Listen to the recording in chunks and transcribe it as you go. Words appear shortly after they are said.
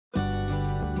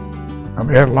I'm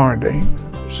Ed Laurendine,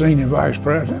 Senior Vice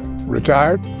President,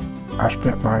 retired. I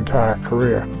spent my entire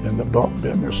career in the bulk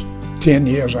business. 10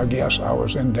 years, I guess, I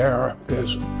was in there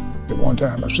as, at one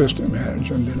time, assistant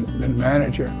manager and then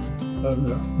manager of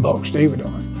the bulk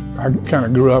stevedoring. I kind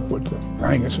of grew up with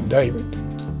Angus and David.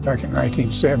 Back in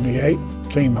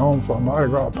 1978, came home for a Mardi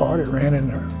Gras party, ran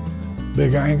in there,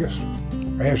 Big Angus,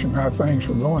 asked him how things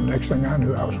were going. Next thing I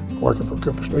knew, I was working for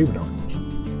Cooper Stevedoring.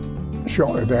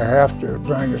 Shortly thereafter,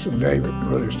 Angus and David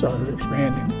really started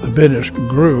expanding. The business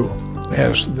grew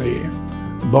as the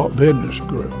bulk business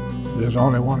grew. There's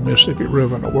only one Mississippi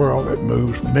River in the world that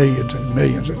moves millions and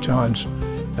millions of tons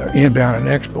inbound and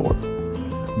export.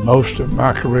 Most of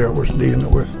my career was dealing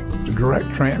with the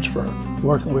direct transfer,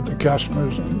 working with the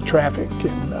customers and traffic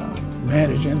and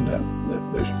managing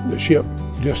the ship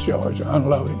discharge,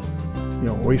 unloading. You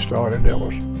know, when we started, there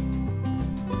was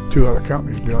 2 other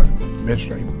companies doing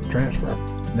midstream transfer.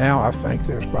 Now I think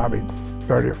there's probably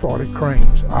 30 or 40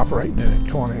 cranes operating in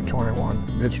 20 and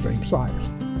 21 midstream sites.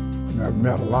 And I've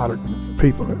met a lot of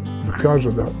people that, because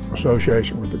of the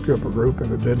association with the Cooper Group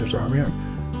and the business I'm in,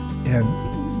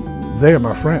 and they are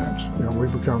my friends. You know,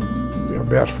 we've become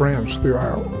best friends through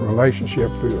our relationship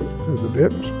through the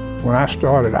business. When I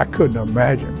started, I couldn't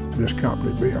imagine this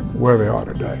company being where they are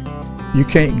today. You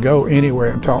can't go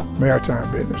anywhere and talk maritime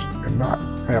business and not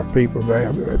have people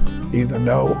there that either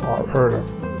know or heard of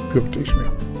Cooper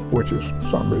t.smith, which is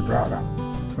something to be proud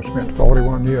of. I spent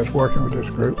 41 years working with this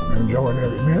group and enjoying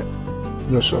every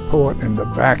minute. The support and the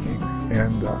backing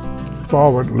and the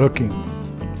forward-looking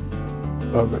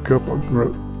of the Cooper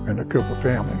Group and the Cooper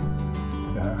family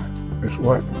is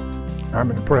what I'm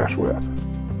impressed with.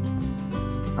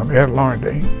 I'm Ed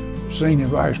Laurendine, Senior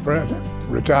Vice President,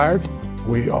 retired.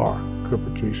 We are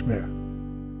Cooper t.smith.